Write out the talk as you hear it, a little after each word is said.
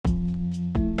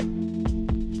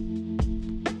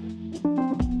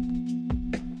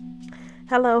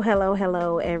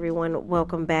Hello, everyone.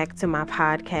 Welcome back to my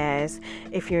podcast.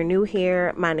 If you're new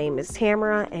here, my name is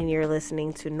Tamara, and you're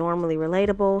listening to Normally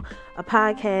Relatable, a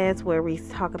podcast where we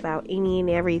talk about any and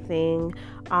everything.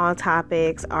 All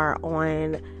topics are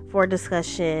on for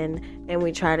discussion, and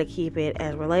we try to keep it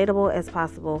as relatable as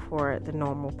possible for the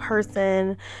normal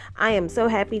person. I am so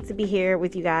happy to be here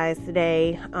with you guys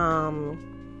today.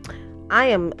 I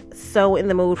am so in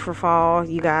the mood for fall,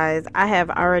 you guys. I have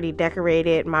already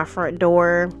decorated my front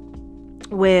door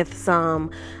with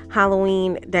some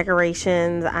Halloween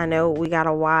decorations. I know we got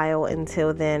a while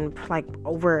until then, like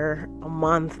over a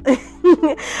month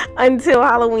until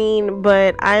Halloween,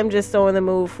 but I'm just so in the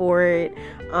mood for it.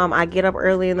 I get up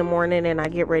early in the morning and I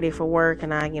get ready for work,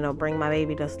 and I, bring my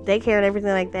baby to daycare and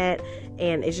everything like that.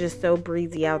 And it's just so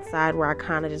breezy outside where I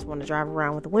kind of just want to drive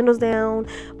around with the windows down.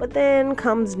 But then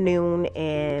comes noon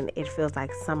and it feels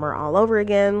like summer all over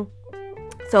again.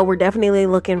 So we're definitely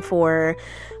looking for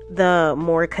the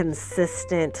more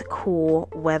consistent cool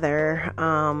weather.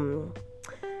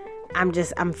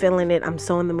 I'm feeling it. I'm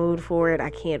so in the mood for it. I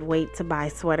can't wait to buy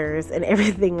sweaters and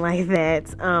everything like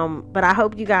that. But I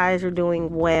hope you guys are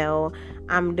doing well.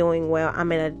 I'm doing well.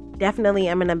 I'm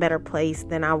in a better place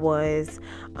than I was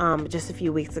just a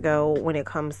few weeks ago when it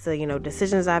comes to,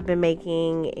 decisions I've been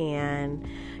making and,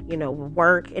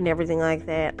 work and everything like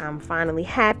that. I'm finally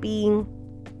happy.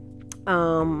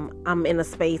 I'm in a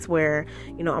space where,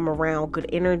 I'm around good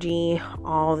energy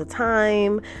all the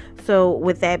time. So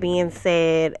with that being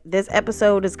said, this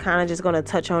episode is kind of just going to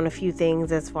touch on a few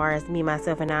things as far as me,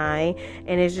 myself, and I,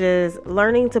 and it's just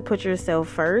learning to put yourself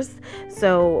first.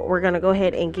 So we're going to go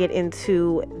ahead and get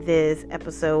into this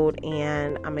episode,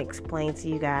 and I'm going to explain to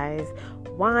you guys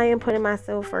why I'm putting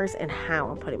myself first and how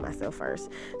I'm putting myself first.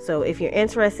 So if you're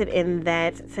interested in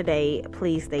that today,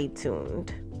 please stay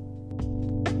tuned.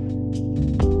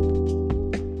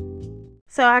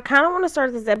 So I kind of want to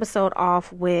start this episode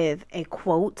off with a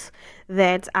quote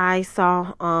that I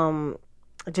saw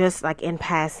just like in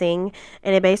passing.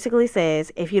 And it basically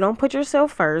says, if you don't put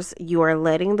yourself first, you are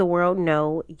letting the world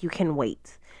know you can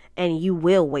wait. And you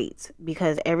will wait,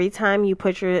 because every time you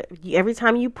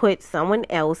put someone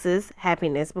else's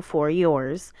happiness before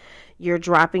yours, you're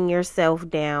dropping yourself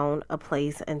down a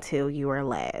place until you are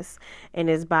last. And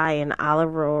it's by an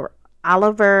Oliver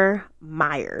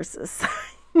Myers.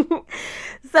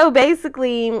 So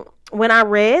basically, when I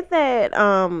read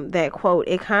that quote,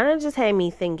 it kind of just had me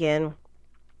thinking,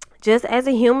 just as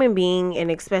a human being,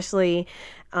 and especially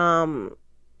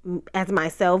as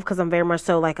myself, because I'm very much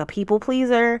so like a people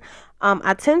pleaser,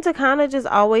 I tend to kind of just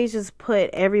always just put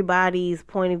everybody's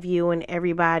point of view and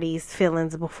everybody's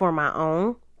feelings before my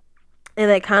own. And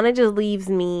that kind of just leaves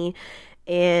me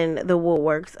in the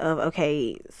woodworks of,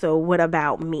 okay, so what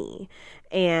about me?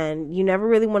 And you never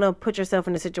really want to put yourself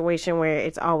in a situation where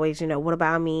it's always, what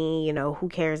about me? Who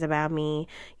cares about me?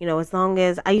 As long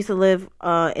as I used to live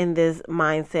in this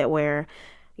mindset where,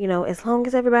 as long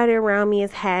as everybody around me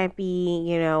is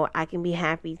happy, I can be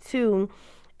happy too.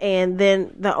 And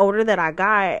then the older that I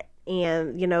got,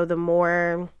 and, the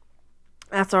more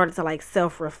I started to like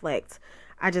self-reflect,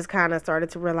 I just kind of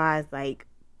started to realize, like,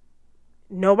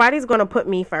 nobody's going to put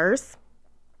me first.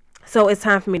 So it's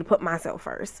time for me to put myself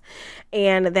first.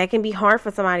 And that can be hard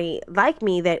for somebody like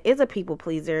me that is a people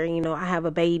pleaser. I have a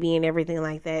baby and everything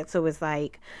like that. So it's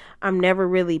like I'm never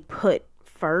really put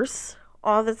first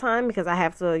all the time, because I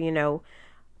have to,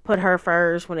 put her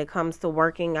first when it comes to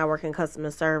working. I work in customer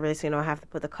service. I have to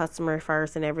put the customer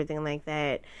first and everything like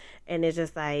that. And it's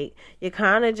just like you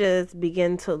kind of just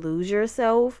begin to lose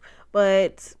yourself.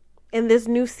 But in this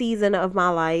new season of my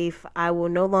life, I will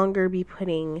no longer be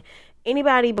putting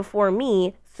anybody before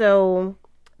me. So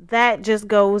that just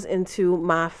goes into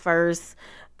my first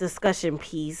discussion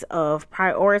piece of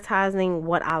prioritizing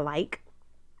what I like.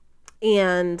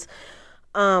 And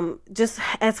just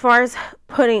as far as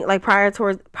putting like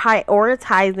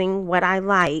prioritizing what I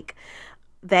like,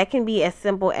 that can be as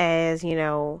simple as,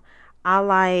 I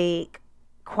like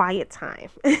quiet time.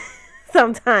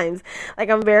 Sometimes, like,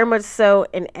 I'm very much so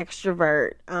an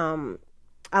extrovert.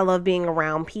 I love being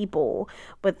around people,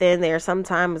 but then there are some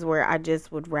times where I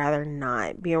just would rather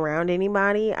not be around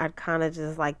anybody. I'd kind of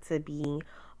just like to be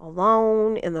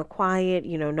alone in the quiet,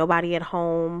 nobody at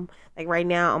home. Like right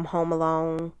now, I'm home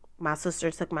alone. My sister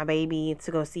took my baby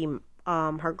to go see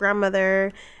her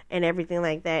grandmother and everything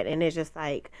like that. And it's just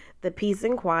like the peace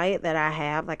and quiet that I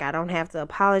have. Like, I don't have to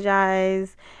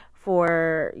apologize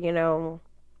for,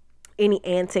 any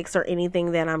antics or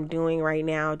anything that I'm doing right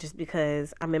now, just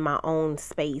because I'm in my own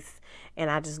space, and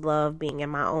I just love being in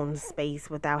my own space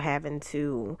without having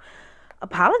to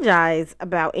apologize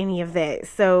about any of that.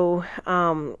 So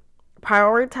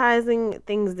prioritizing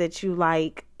things that you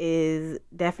like is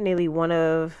definitely one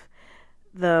of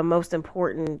the most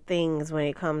important things when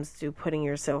it comes to putting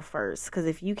yourself first. Because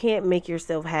if you can't make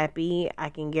yourself happy, I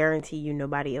can guarantee you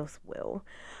nobody else will.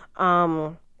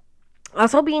 Um,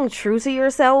 Also, being true to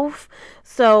yourself.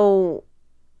 So,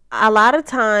 a lot of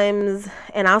times,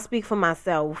 and I'll speak for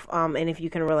myself, and if you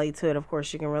can relate to it, of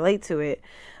course, you can relate to it.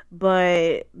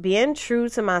 But being true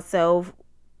to myself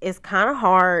is kind of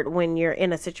hard when you're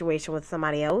in a situation with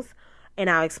somebody else. And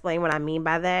I'll explain what I mean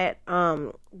by that.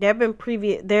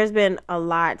 There's been a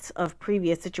lot of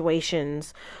previous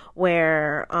situations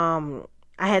where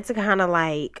I had to kind of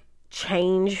like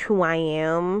change who I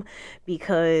am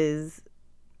because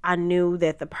I knew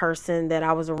that the person that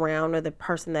I was around or the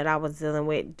person that I was dealing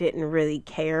with didn't really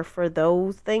care for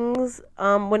those things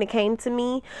when it came to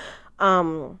me.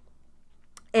 Um,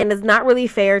 and it's not really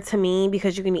fair to me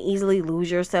because you can easily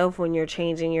lose yourself when you're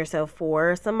changing yourself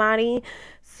for somebody.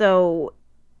 So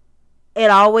it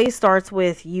always starts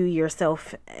with you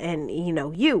yourself and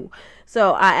you.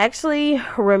 So I actually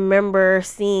remember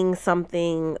seeing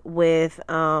something with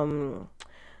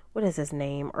what is his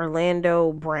name?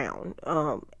 Orlando Brown.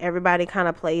 Everybody kind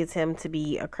of plays him to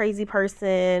be a crazy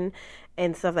person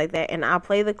and stuff like that. And I'll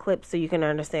play the clip so you can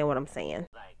understand what I'm saying.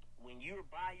 Like when you're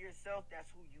by yourself,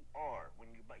 that's who you are.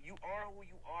 You are who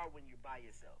you are when you're by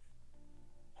yourself.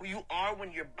 Who you are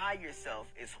when you're by yourself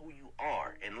is who you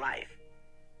are in life.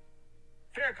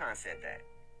 Farrakhan said that.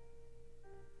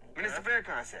 Minister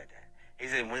Farrakhan said that. He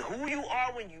said, who you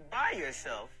are when you by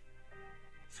yourself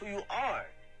is who you are.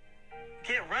 You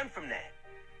can't run from that.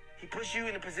 He puts you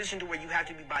in a position to where you have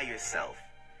to be by yourself.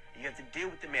 You have to deal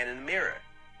with the man in the mirror.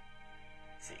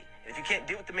 See, and if you can't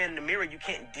deal with the man in the mirror, you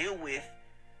can't deal with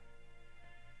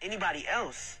anybody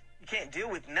else. You can't deal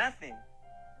with nothing.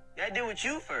 You gotta deal with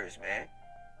you first, man.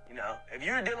 If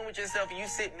you're dealing with yourself and you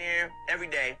sitting there every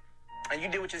day and you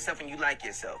deal with yourself and you like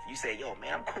yourself, you say, yo,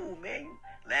 man, I'm cool, man. You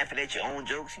laughing at your own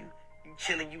jokes, you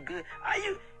chilling, you good.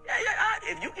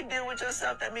 If you can deal with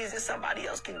yourself, that means that somebody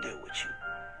else can deal with you.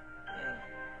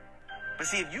 But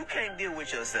see, if you can't deal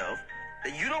with yourself,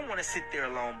 then you don't want to sit there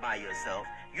alone by yourself.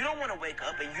 You don't want to wake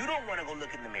up and you don't want to go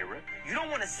look in the mirror. You don't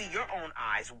want to see your own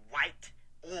eyes white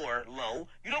or low.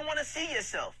 You don't want to see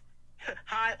yourself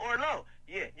high or low.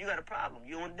 Yeah, you got a problem.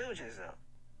 You don't want to deal with yourself.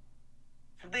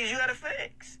 Some things you got to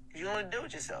fix. You don't want to deal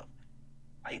with yourself.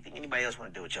 Why do you think anybody else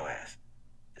want to deal with your ass?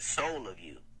 The soul of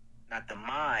you, not the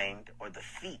mind or the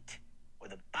feet or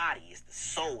the body. It's the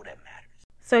soul that matters.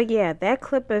 So yeah, that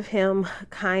clip of him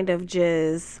kind of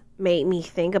just made me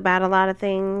think about a lot of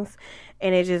things.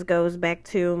 And it just goes back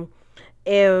to,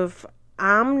 if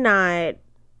I'm not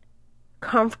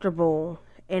comfortable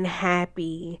and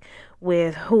happy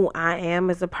with who I am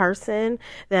as a person,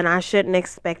 then I shouldn't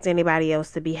expect anybody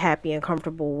else to be happy and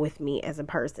comfortable with me as a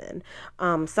person.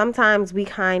 Sometimes we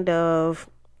kind of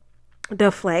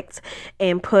deflect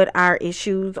and put our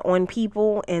issues on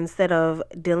people instead of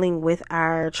dealing with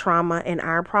our trauma and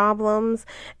our problems,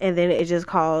 and then it just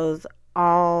causes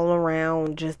all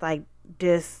around just like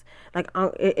this,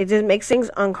 it just makes things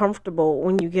uncomfortable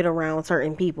when you get around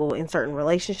certain people in certain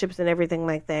relationships and everything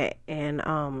like that. And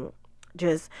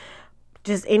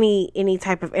just any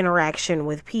type of interaction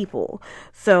with people.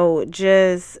 So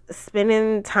just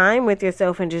spending time with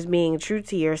yourself and just being true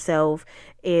to yourself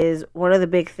is one of the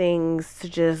big things to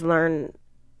just learn,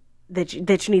 that you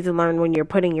need to learn when you're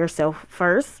putting yourself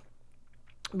first.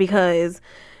 Because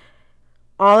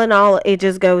all in all, it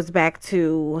just goes back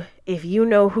to, if you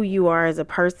know who you are as a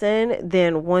person,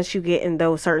 then once you get in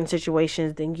those certain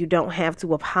situations, then you don't have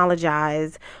to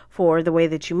apologize for the way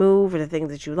that you move or the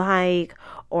things that you like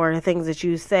or the things that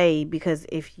you say. Because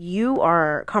if you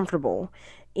are comfortable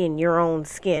in your own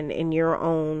skin, in your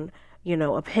own,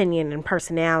 opinion and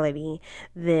personality,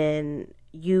 then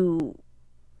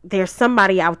there's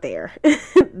somebody out there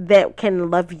that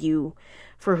can love you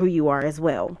for who you are as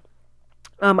well.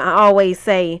 I always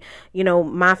say,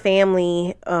 my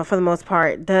family, for the most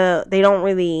part, they don't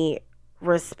really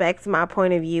respect my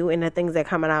point of view and the things that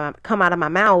come out of my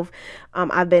mouth.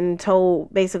 I've been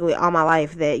told basically all my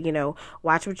life that,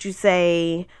 watch what you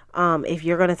say. If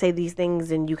you're going to say these things,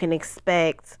 then you can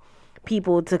expect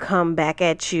people to come back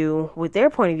at you with their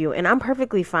point of view. And I'm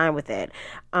perfectly fine with that.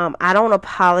 I don't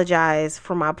apologize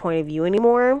for my point of view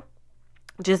anymore,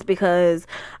 just because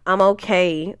I'm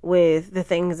okay with the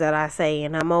things that I say,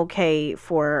 and I'm okay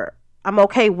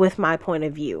with my point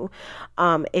of view.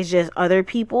 It's just other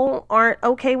people aren't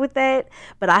okay with that,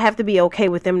 but I have to be okay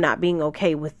with them not being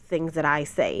okay with things that I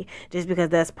say, just because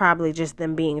that's probably just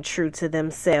them being true to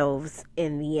themselves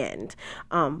in the end.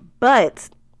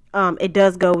 But it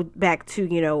does go back to,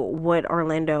 what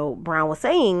Orlando Brown was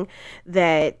saying,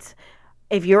 that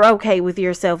if you're okay with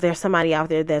yourself, there's somebody out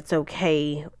there that's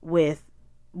okay with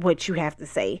what you have to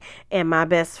say. And my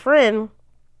best friend,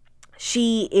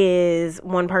 she is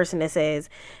one person that says,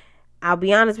 I'll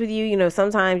be honest with you,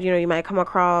 sometimes, you might come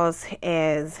across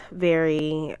as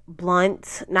very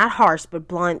blunt, not harsh, but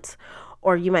blunt,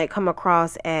 or you might come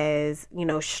across as,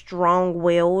 strong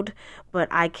willed, but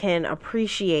I can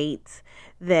appreciate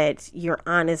that you're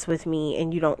honest with me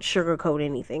and you don't sugarcoat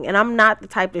anything. And I'm not the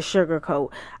type to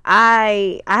sugarcoat.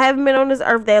 I haven't been on this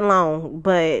earth that long,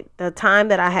 but the time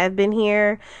that I have been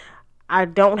here, I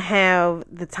don't have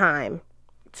the time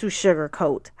to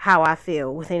sugarcoat how I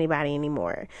feel with anybody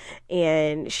anymore.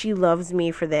 And she loves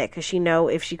me for that, because she know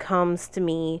if she comes to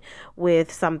me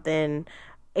with something,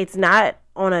 it's not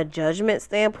on a judgment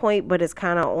standpoint, but it's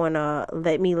kind of on a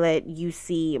let you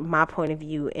see my point of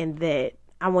view, and that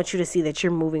I want you to see that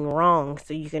you're moving wrong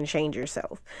so you can change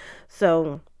yourself.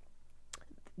 So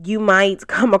you might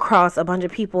come across a bunch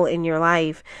of people in your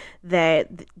life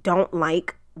that don't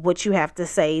like what you have to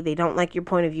say. They don't like your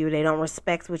point of view. They don't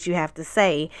respect what you have to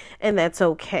say, and that's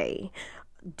okay.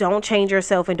 Don't change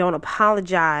yourself, and don't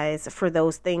apologize for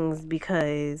those things,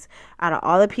 because out of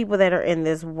all the people that are in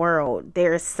this world,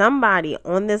 there is somebody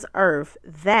on this earth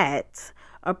that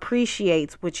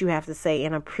appreciates what you have to say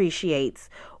and appreciates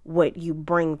what you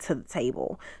bring to the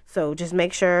table. So just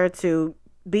make sure to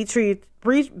be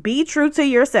true to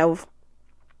yourself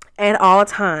at all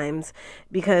times,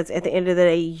 because at the end of the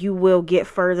day, you will get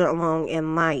further along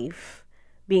in life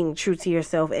being true to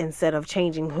yourself instead of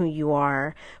changing who you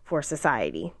are for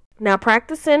society. Now,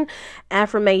 practicing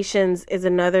affirmations is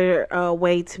another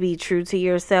way to be true to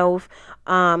yourself.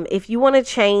 If you want to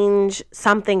change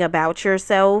something about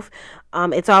yourself,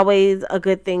 it's always a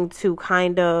good thing to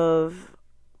kind of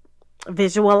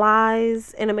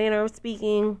visualize, in a manner of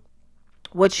speaking,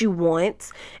 what you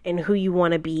want and who you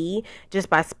want to be, just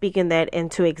by speaking that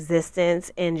into existence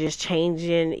and just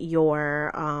changing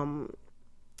your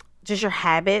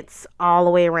habits all the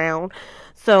way around.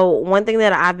 So one thing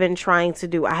that I've been trying to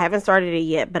do, I haven't started it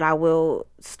yet, but I will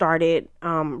start it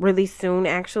really soon,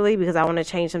 actually, because I want to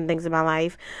change some things in my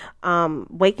life.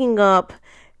 Waking up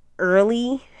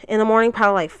early in the morning,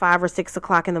 probably like 5 or 6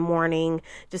 o'clock in the morning,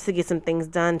 just to get some things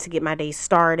done, to get my day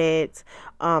started,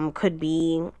 could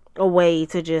be a way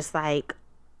to just like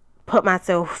put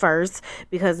myself first,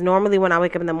 because normally when I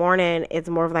wake up in the morning, it's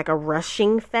more of like a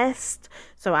rushing fest.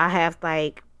 So I have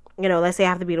like, let's say I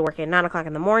have to be to work at 9 o'clock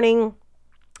in the morning.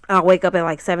 I'll wake up at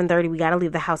like 7:30. We got to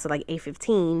leave the house at like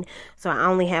 8:15. So I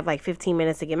only have like 15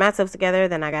 minutes to get myself together.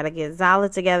 Then I got to get Zala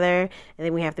together. And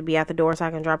then we have to be out the door so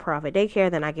I can drop her off at daycare.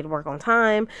 Then I get to work on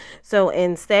time. So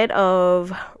instead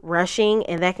of rushing,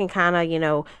 and that can kind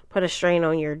of, put a strain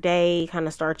on your day, kind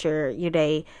of start your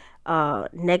day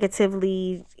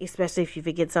negatively, especially if you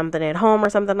forget something at home or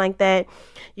something like that.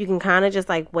 You can kind of just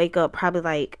like wake up probably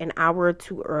like an hour or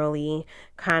two early,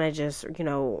 kind of just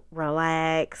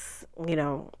relax.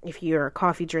 If you're a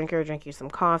coffee drinker, drink you some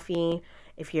coffee.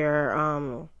 If you're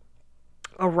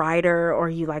a writer or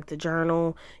you like to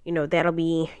journal, that'll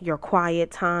be your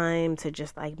quiet time to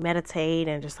just like meditate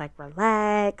and just like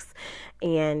relax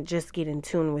and just get in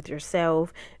tune with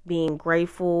yourself, being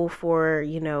grateful for,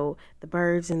 the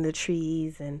birds and the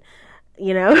trees and,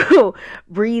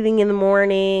 breathing in the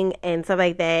morning and stuff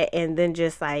like that. And then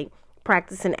just like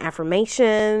practicing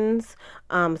affirmations.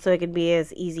 So it could be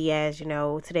as easy as,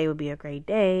 today would be a great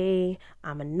day.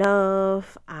 I'm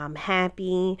enough. I'm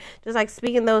happy. Just like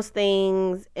speaking those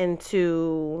things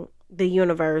into the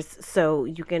universe so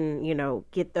you can,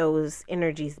 get those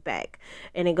energies back.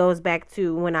 And it goes back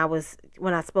to when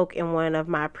I spoke in one of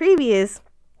my previous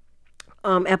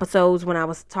episodes when I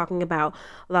was talking about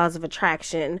laws of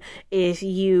attraction. If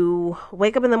you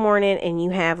wake up in the morning and you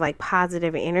have like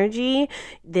positive energy,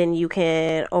 then you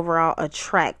can overall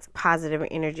attract positive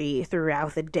energy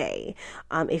throughout the day.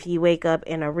 If you wake up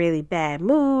in a really bad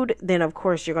mood, then of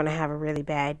course you're going to have a really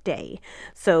bad day.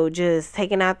 So just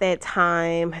taking out that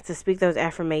time to speak those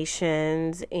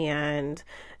affirmations and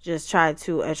just try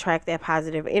to attract that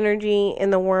positive energy in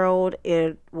the world,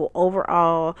 it will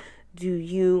overall do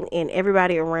you and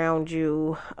everybody around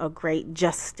you a great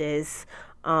justice,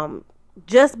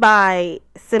 just by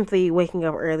simply waking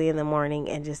up early in the morning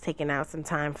and just taking out some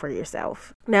time for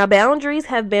yourself. Now, boundaries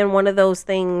have been one of those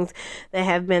things that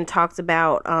have been talked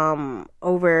about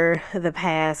over the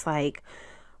past like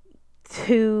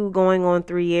 2 going on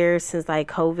 3 years since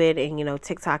like COVID and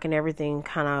TikTok and everything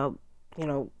kind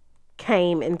of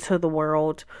came into the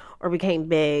world or became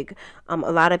big. A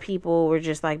lot of people were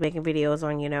just like making videos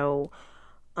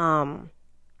on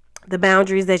the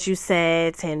boundaries that you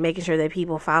set and making sure that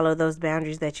people follow those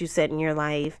boundaries that you set in your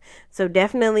life. So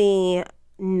definitely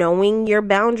knowing your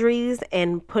boundaries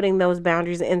and putting those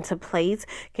boundaries into place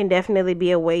can definitely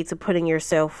be a way to putting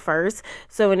yourself first.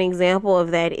 So an example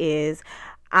of that is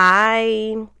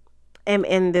I am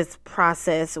in this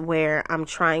process where I'm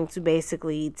trying to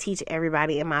basically teach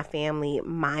everybody in my family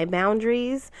my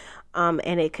boundaries.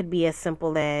 And it could be as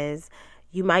simple as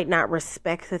you might not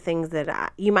respect the things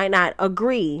you might not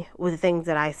agree with the things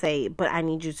that I say, but I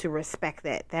need you to respect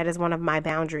that. That is one of my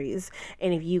boundaries.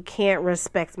 And if you can't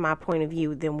respect my point of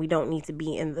view, then we don't need to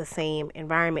be in the same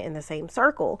environment, in the same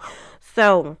circle.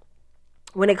 So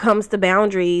when it comes to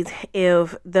boundaries,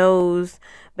 if those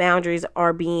boundaries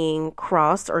are being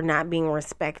crossed or not being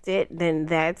respected, then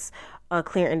that's a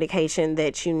clear indication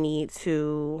that you need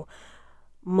to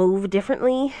move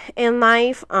differently in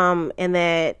life. And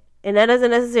that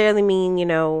doesn't necessarily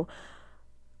mean,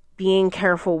 being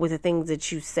careful with the things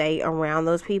that you say around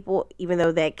those people, even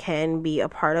though that can be a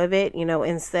part of it.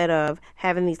 Instead of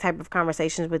having these type of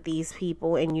conversations with these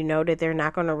people and that they're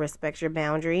not going to respect your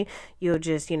boundary, you'll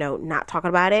just, not talk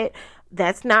about it.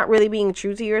 That's not really being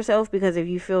true to yourself, because if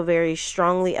you feel very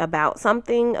strongly about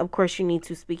something, of course you need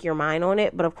to speak your mind on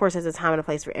it. But of course, there's a time and a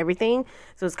place for everything.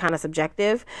 So it's kind of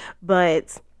subjective.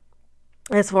 But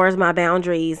as far as my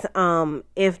boundaries,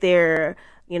 if they're,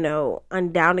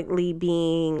 undoubtedly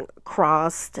being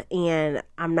crossed and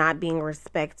I'm not being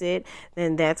respected,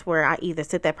 then that's where I either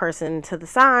sit that person to the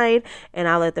side and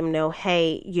I let them know,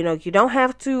 hey, you don't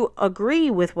have to agree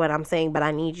with what I'm saying, but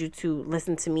I need you to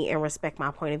listen to me and respect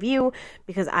my point of view,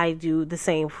 because I do the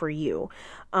same for you.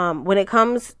 When it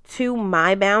comes to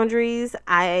my boundaries,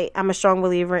 I'm a strong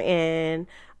believer in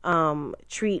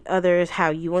treat others how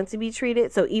you want to be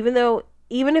treated. So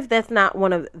even if that's not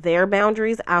one of their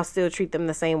boundaries, I'll still treat them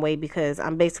the same way, because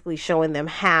I'm basically showing them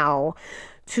how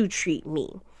to treat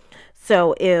me.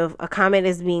 So if a comment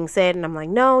is being said and I'm like,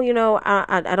 no,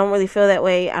 I don't really feel that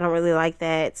way, I don't really like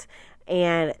that,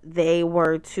 and they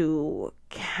were to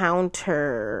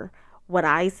counter what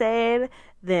I said,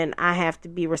 then I have to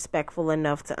be respectful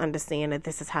enough to understand that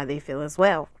this is how they feel as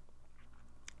well.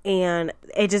 And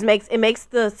it makes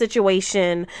the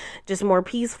situation just more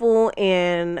peaceful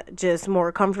and just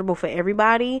more comfortable for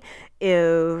everybody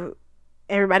if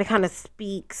everybody kind of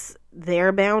speaks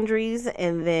their boundaries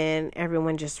and then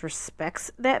everyone just respects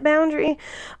that boundary.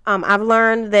 I've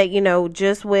learned that,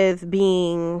 just with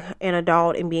being an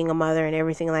adult and being a mother and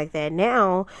everything like that,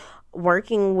 now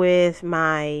working with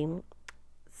my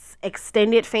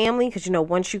extended family, because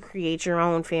once you create your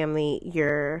own family,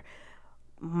 your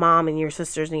mom and your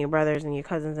sisters and your brothers and your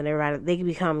cousins and everybody, they can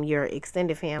become your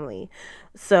extended family.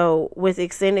 So with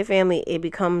extended family, it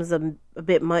becomes a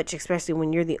bit much, especially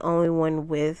when you're the only one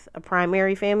with a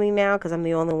primary family now, because I'm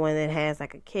the only one that has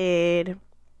like a kid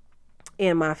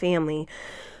in my family.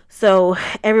 So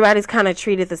everybody's kind of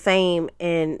treated the same,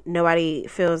 and nobody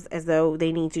feels as though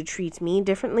they need to treat me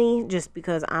differently just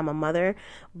because I'm a mother.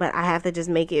 But I have to just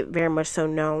make it very much so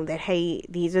known that, hey,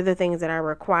 these are the things that I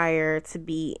require to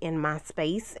be in my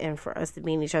space and for us to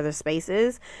be in each other's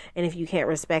spaces. And if you can't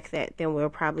respect that, then we'll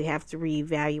probably have to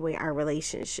reevaluate our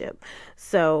relationship.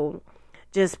 So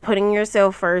just putting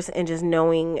yourself first and just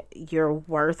knowing your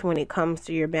worth when it comes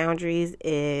to your boundaries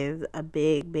is a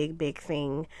big, big, big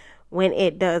thing when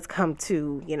it does come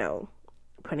to,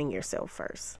 putting yourself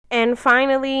first. And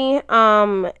finally,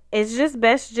 it's just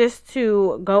best just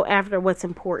to go after what's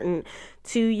important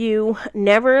to you.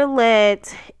 Never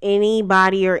let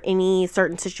anybody or any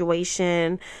certain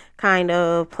situation kind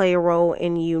of play a role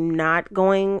in you not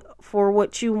going for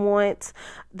what you want.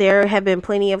 There have been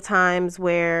plenty of times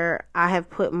where I have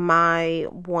put my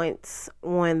wants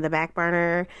on the back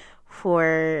burner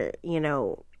for,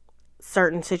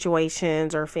 certain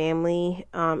situations or family,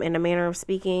 in a manner of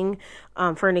speaking.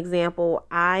 For an example,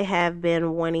 I have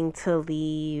been wanting to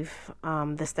leave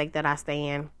the state that I stay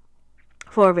in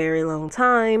for a very long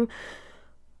time,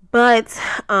 but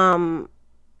I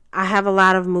have a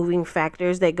lot of moving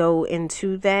factors that go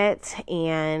into that,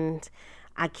 and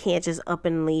I can't just up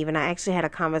and leave. And I actually had a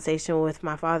conversation with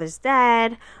my father's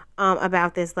dad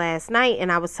about this last night,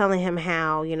 and I was telling him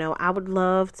how, I would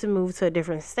love to move to a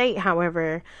different state.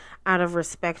 However, out of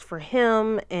respect for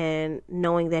him and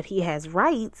knowing that he has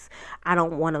rights, I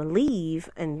don't want to leave,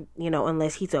 and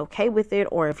unless he's okay with it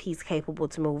or if he's capable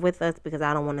to move with us, because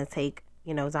I don't want to take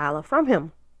Zyla from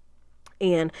him.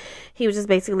 And he was just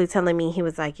basically telling me, he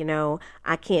was like,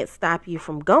 I can't stop you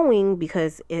from going,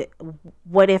 because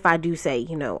what if I do say,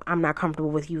 I'm not comfortable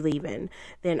with you leaving,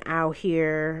 then I'll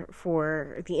hear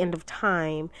for the end of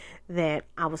time that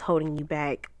I was holding you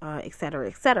back, et cetera,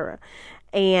 et cetera.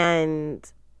 And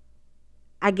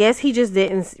I guess he just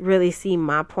didn't really see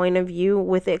my point of view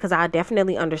with it, because I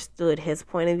definitely understood his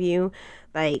point of view.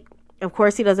 Like, of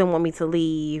course, he doesn't want me to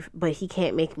leave, but he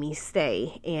can't make me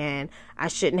stay. And I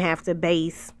shouldn't have to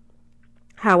base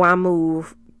how I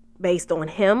move based on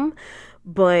him.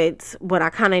 But what I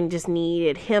kind of just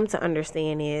needed him to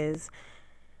understand is,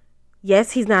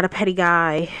 yes, he's not a petty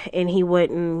guy, and he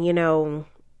wouldn't,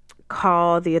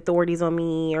 call the authorities on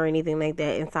me or anything like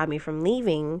that and stop me from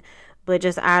leaving. But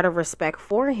just out of respect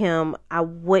for him, I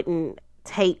wouldn't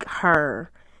take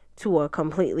her to a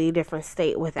completely different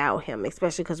state without him,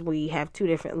 especially because we have 2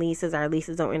 different leases. Our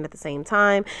leases don't end at the same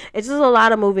time. It's just a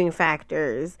lot of moving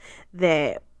factors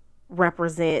that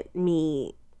represent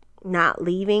me not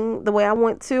leaving the way I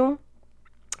want to.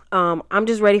 I'm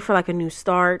just ready for like a new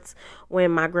start.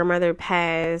 When my grandmother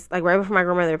passed, like right before my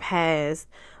grandmother passed,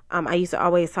 I used to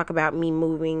always talk about me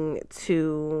moving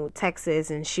to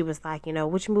Texas, and she was like,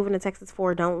 what you moving to Texas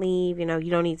for? Don't leave. You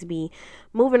don't need to be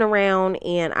moving around.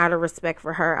 And out of respect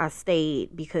for her, I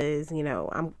stayed because,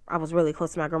 I was really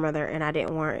close to my grandmother, and I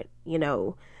didn't want,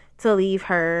 to leave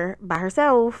her by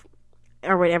herself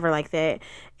or whatever like that.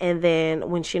 And then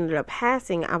when she ended up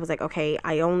passing, I was like, okay,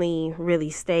 I only really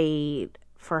stayed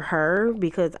for her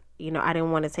because, I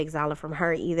didn't want to take Zala from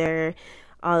her either.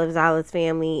 All of Zala's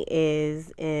family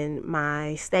is in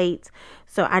my state,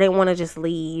 so I didn't want to just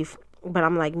leave. But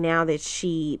I'm like, now that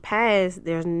she passed,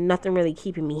 there's nothing really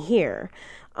keeping me here,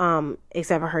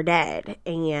 except for her dad.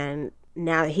 And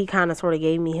now that he kind of sort of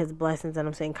gave me his blessings, and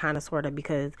I'm saying kind of sort of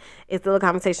because it's still a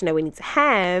conversation that we need to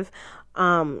have.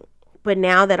 But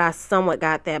now that I somewhat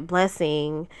got that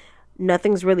blessing,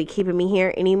 nothing's really keeping me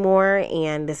here anymore.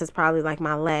 And this is probably like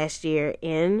my last year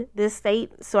in this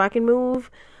state, so I can move.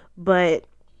 But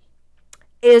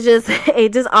it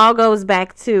just all goes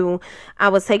back to, I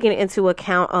was taking into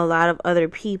account a lot of other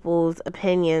people's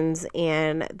opinions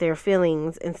and their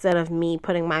feelings instead of me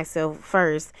putting myself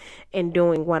first and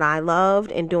doing what I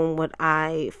loved and doing what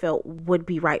I felt would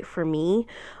be right for me.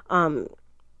 And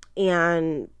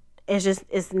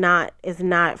it's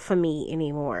not for me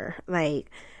anymore. Like,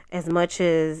 as much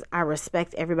as I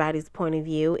respect everybody's point of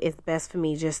view, it's best for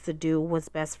me just to do what's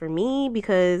best for me,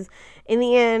 because in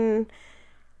the end,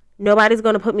 nobody's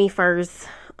going to put me first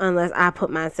unless I put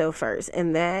myself first.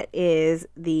 And that is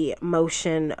the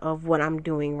motion of what I'm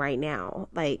doing right now.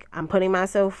 Like, I'm putting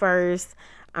myself first.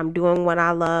 I'm doing what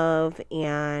I love,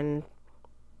 and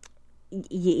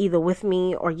you're either with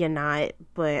me or you're not.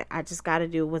 But I just got to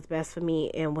do what's best for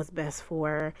me and what's best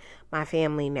for my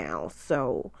family now.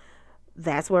 So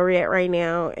that's where we're at right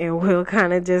now, and we'll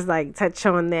kind of just like touch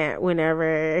on that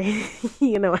whenever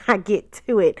I get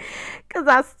to it, because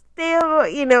I still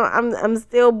I'm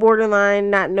still borderline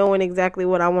not knowing exactly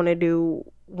what I want to do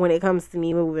when it comes to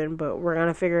me moving, but we're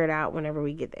gonna figure it out whenever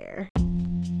we get there.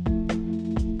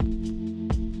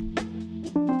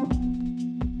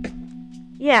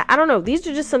 Yeah, I don't know, these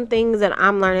are just some things that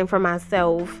I'm learning for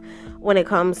myself when it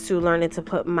comes to learning to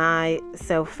put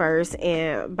myself first.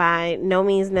 And by no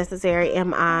means necessary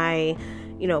am I,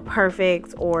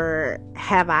 perfect, or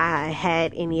have I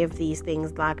had any of these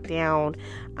things locked down.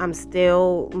 I'm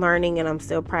still learning, and I'm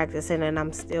still practicing, and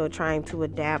I'm still trying to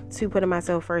adapt to putting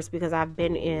myself first, because I've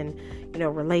been in,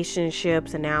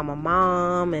 relationships, and now I'm a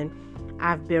mom, and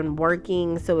I've been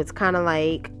working. So it's kind of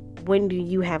like, when do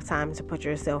you have time to put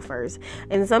yourself first?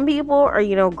 And some people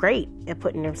are, great at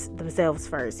putting themselves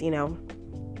first.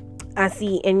 I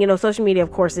see, and social media,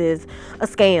 of course, is a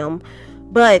scam.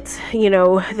 But,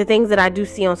 the things that I do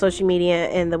see on social media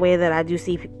and the way that I do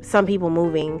see some people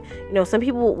moving, some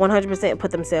people 100%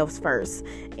 put themselves first.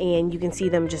 And you can see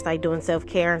them just like doing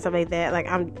self-care and stuff like that. Like,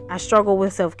 I struggle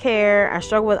with self-care. I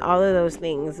struggle with all of those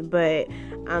things. But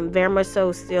I'm very much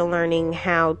so still learning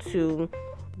how to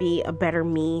be a better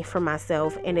me for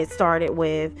myself. And it started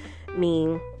with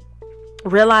me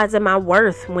realizing my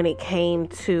worth when it came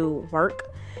to work.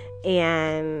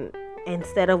 And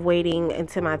instead of waiting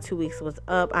until my 2 weeks was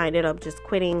up, I ended up just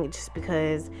quitting, just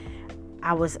because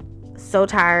I was so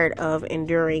tired of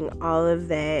enduring all of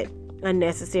that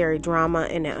unnecessary drama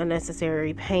and that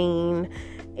unnecessary pain,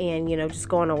 and just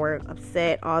going to work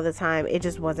upset all the time. It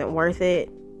just wasn't worth it.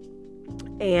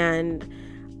 And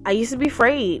I used to be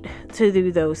afraid to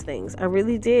do those things. I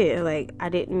really did. Like, I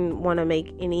didn't want to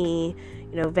make any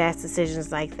vast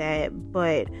decisions like that.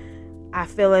 But I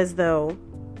feel as though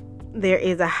there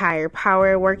is a higher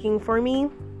power working for me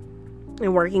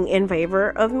and working in favor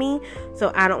of me.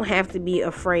 So I don't have to be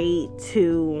afraid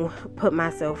to put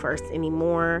myself first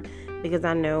anymore, because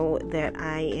I know that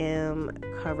I am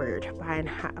covered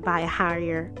by a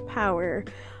higher power.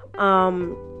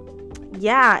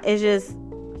 Yeah, it's just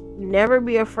never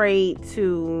be afraid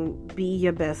to be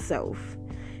your best self.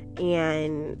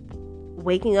 And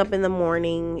waking up in the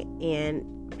morning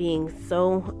and being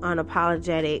so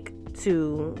unapologetic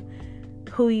to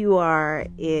who you are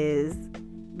is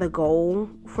the goal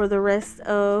for the rest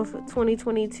of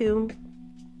 2022.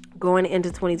 Going into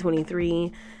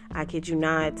 2023, I kid you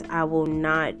not, I will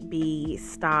not be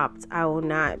stopped. I will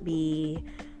not be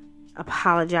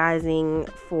apologizing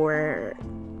for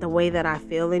the way that I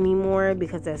feel anymore,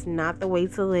 because that's not the way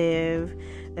to live.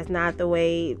 That's not the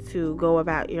way to go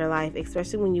about your life,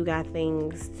 especially when you got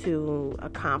things to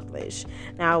accomplish.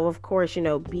 Now, of course,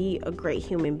 be a great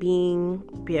human being,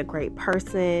 be a great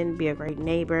person, be a great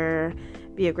neighbor,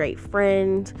 be a great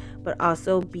friend, but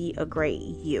also be a great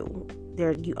you.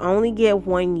 You only get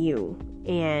one you,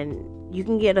 and you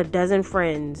can get a dozen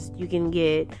friends, you can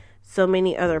get so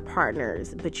many other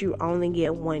partners, but you only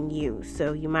get one you.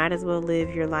 So you might as well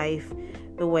live your life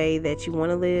the way that you want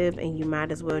to live, and you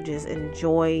might as well just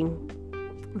enjoy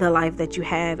the life that you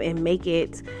have and make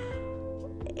it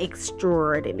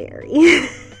extraordinary.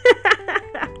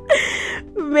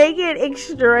 Make it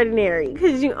extraordinary,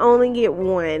 because you only get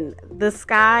one. The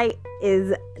sky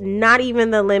is not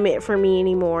even the limit for me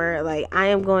anymore. Like, I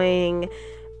am going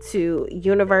to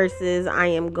universes. I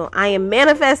am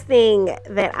manifesting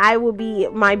that I will be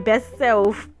my best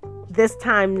self this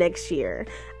time next year.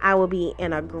 I will be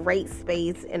in a great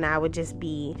space, and I would just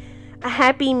be a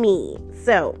happy me.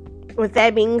 So, with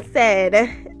that being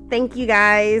said, thank you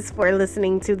guys for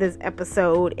listening to this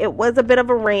episode. It was a bit of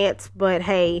a rant, but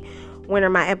hey, when are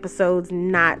my episodes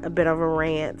not a bit of a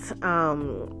rant?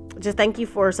 Just thank you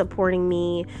for supporting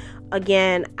me.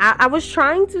 Again, I was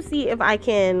trying to see if I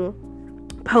can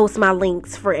post my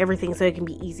links for everything so it can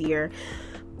be easier,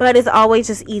 but it's always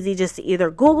just easy just to either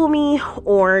Google me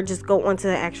or just go onto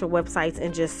the actual websites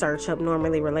and just search up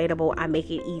Normally Relatable. I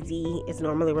make it easy. It's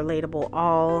Normally Relatable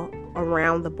all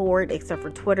around the board, except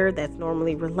for Twitter. That's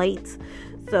Normally Relate.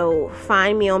 So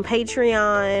find me on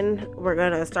Patreon. We're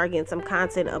gonna start getting some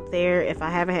content up there. If I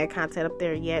haven't had content up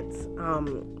there yet,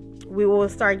 we will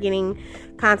start getting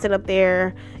content up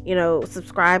there.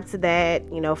 Subscribe to that.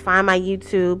 Find my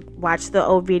YouTube, watch the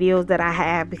old videos that I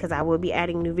have, because I will be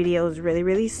adding new videos really,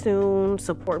 really soon.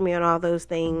 Support me on all those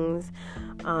things.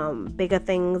 Bigger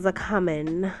things are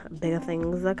coming.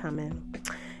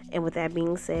 And with that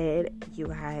being said, you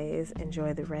guys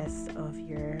enjoy the rest of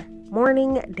your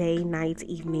morning, day, night,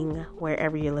 evening,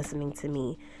 wherever you're listening to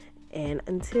me. And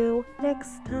until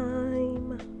next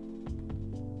time.